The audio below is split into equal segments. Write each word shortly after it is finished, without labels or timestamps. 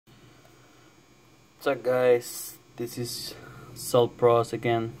What's up, guys? This is Pros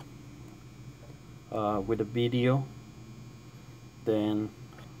again with a video. Then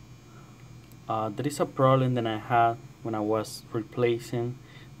there is a problem that I had when I was replacing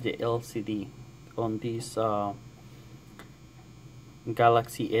the LCD on this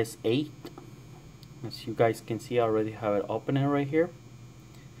Galaxy S8. As you guys can see, I already have it opening right here,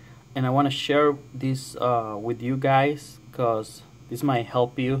 and I want to share this with you guys because this might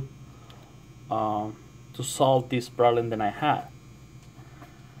help you to solve this problem that I had.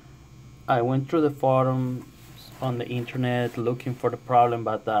 I went through the forums on the internet looking for the problem,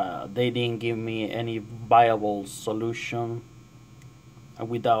 but they didn't give me any viable solution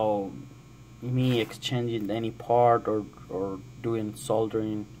without me exchanging any part or doing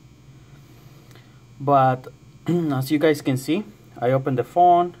soldering. But as you guys can see, I opened the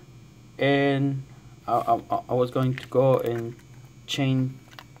phone and I was going to go and change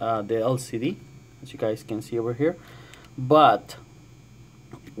the LCD, as you guys can see over here. But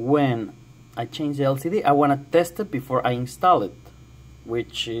when I change the LCD, I want to test it before I install it,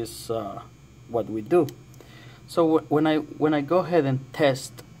 which is what we do. So when I go ahead and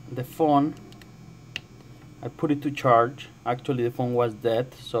test the phone, I put it to charge. Actually, the phone was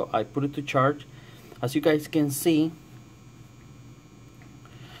dead, so I put it to charge. As you guys can see,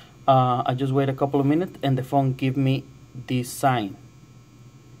 I just wait a couple of minutes and the phone give me this sign.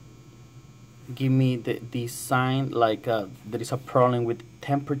 Give me this sign like there is a problem with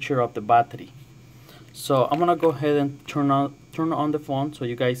temperature of the battery. So I'm gonna go ahead and turn on the phone so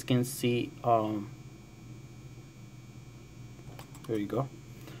you guys can see. There you go.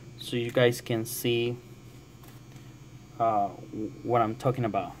 So you guys can see what I'm talking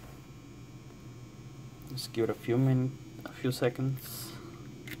about. Just give it a few seconds.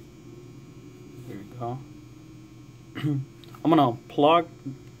 There you go. I'm gonna plug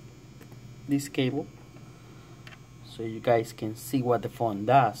this cable so you guys can see what the phone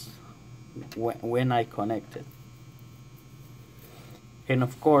does when I connect it. And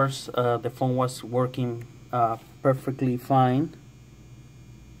of course, the phone was working perfectly fine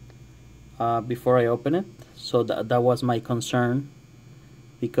before I opened it. So that was my concern,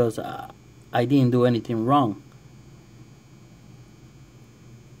 because I didn't do anything wrong.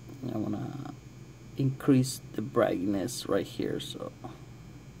 I wanna increase the brightness right here. So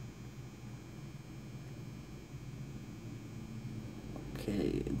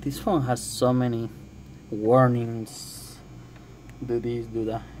okay, this phone has so many warnings. Do this, do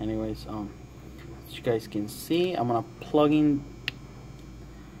that. Anyways, as you guys can see, I'm gonna plug in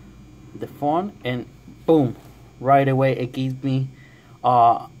the phone, and boom, right away it gives me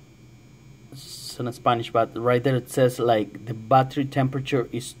it's in Spanish, but right there it says like the battery temperature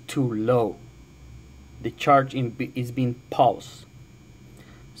is too low. The charge is being paused.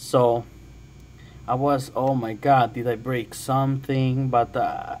 So I was, oh my god, did I break something? But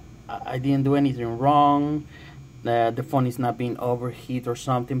I didn't do anything wrong. The phone is not being overheat or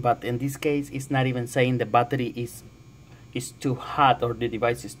something. But in this case, it's not even saying the battery is too hot or the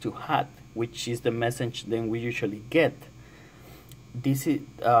device is too hot, which is the message that we usually get. This is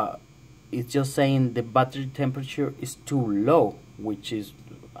it's just saying the battery temperature is too low, which is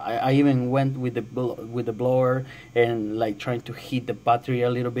I even went with the blower and like trying to heat the battery a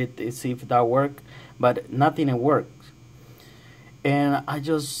little bit to see if that worked, but nothing worked. And I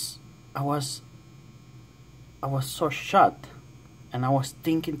was so shocked, and I was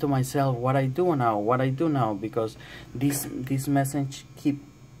thinking to myself, what I do now, because this message keep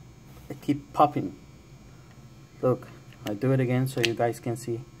popping. Look, I do it again so you guys can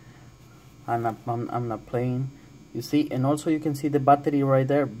see. I'm not playing. You see, and also you can see the battery right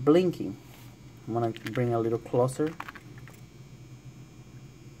there blinking. I'm gonna bring a little closer.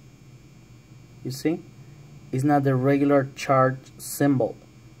 You see, it's not the regular charge symbol.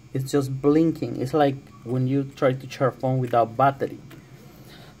 It's just blinking. It's like when you try to charge phone without battery.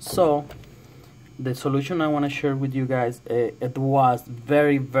 So the solution I want to share with you guys, it was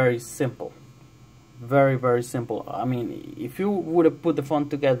very simple. Very simple. I mean, if you would have put the phone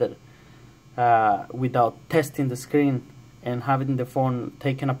together without testing the screen and having the phone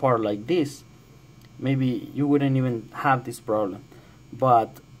taken apart like this, maybe you wouldn't even have this problem.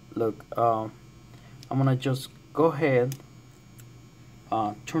 But look, I'm gonna just go ahead,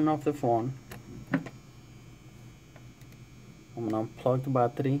 turn off the phone. I'm gonna unplug the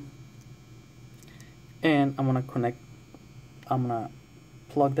battery, and I'm gonna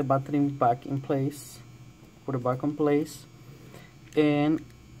plug the battery back in place, put it back in place, and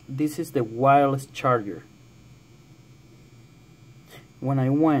this is the wireless charger. When I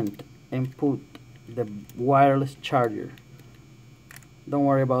went and put the wireless charger don't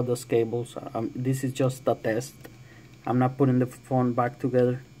worry about those cables. This is just a test. I'm not putting the phone back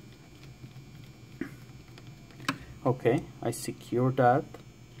together. Okay, I secure that,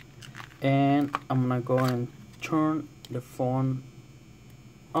 and I'm gonna go and turn the phone.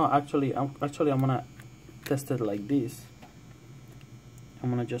 Oh, actually I'm gonna test it like this.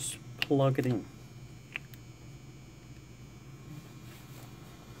 I'm gonna just plug it in.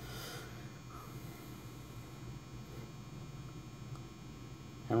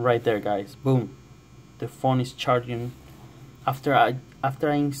 And right there, guys, boom, the phone is charging. After I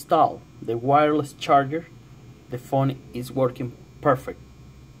install the wireless charger, the phone is working perfect.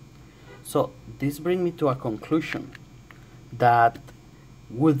 So this brings me to a conclusion that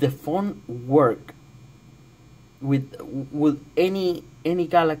would the phone work would any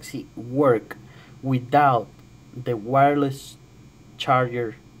Galaxy work without the wireless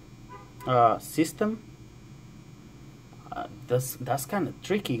charger system? That's kind of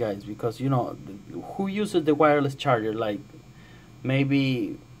tricky, guys, because you know who uses the wireless charger? Like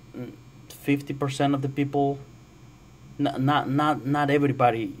maybe 50% of the people. Not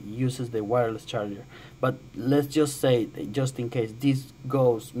everybody uses the wireless charger, but let's just say that just in case this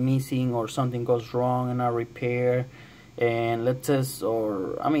goes missing or something goes wrong in a repair, and let's say,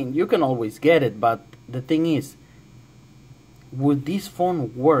 or I mean, you can always get it, but the thing is, would this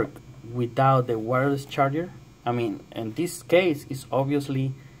phone work without the wireless charger? I mean, in this case, it's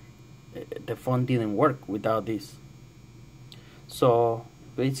obviously the phone didn't work without this. So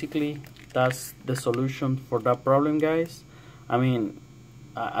basically, that's the solution for that problem, guys. I mean,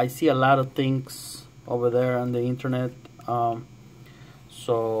 I see a lot of things over there on the internet.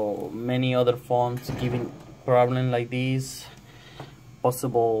 So many other phones giving problem like this.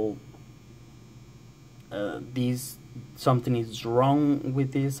 Possible something is wrong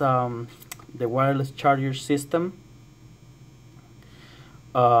with this the wireless charger system.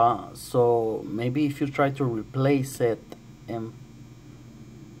 So maybe if you try to replace it, and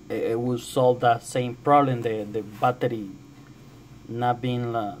it will solve that same problem, the battery not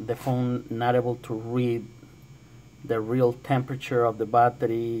being the phone not able to read the real temperature of the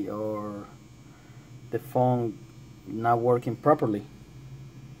battery, or the phone not working properly.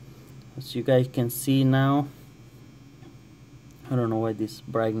 As you guys can see now, I don't know why this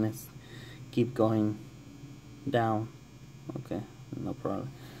brightness keep going down. Okay, no problem.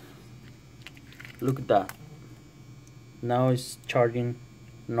 Look at that, now it's charging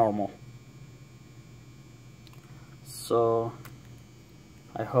normal. So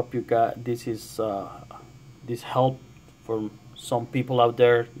I hope you got this help for some people out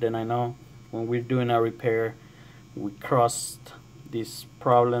there. Then I know when we're doing a repair, we crossed these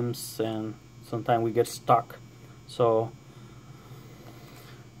problems and sometimes we get stuck. So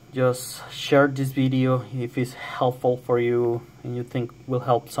just share this video if it's helpful for you and you think will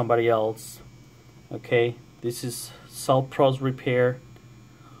help somebody else. Okay, this is Cell Pros Repair.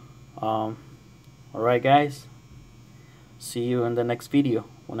 Alright guys, see you in the next video.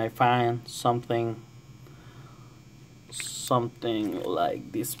 When I find something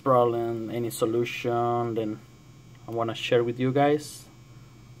like this problem, any solution, then I want to share with you guys,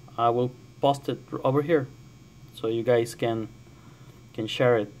 I will post it over here so you guys can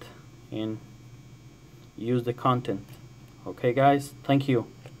share it and use the content. Okay guys, thank you.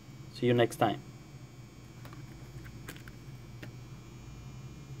 See you next time.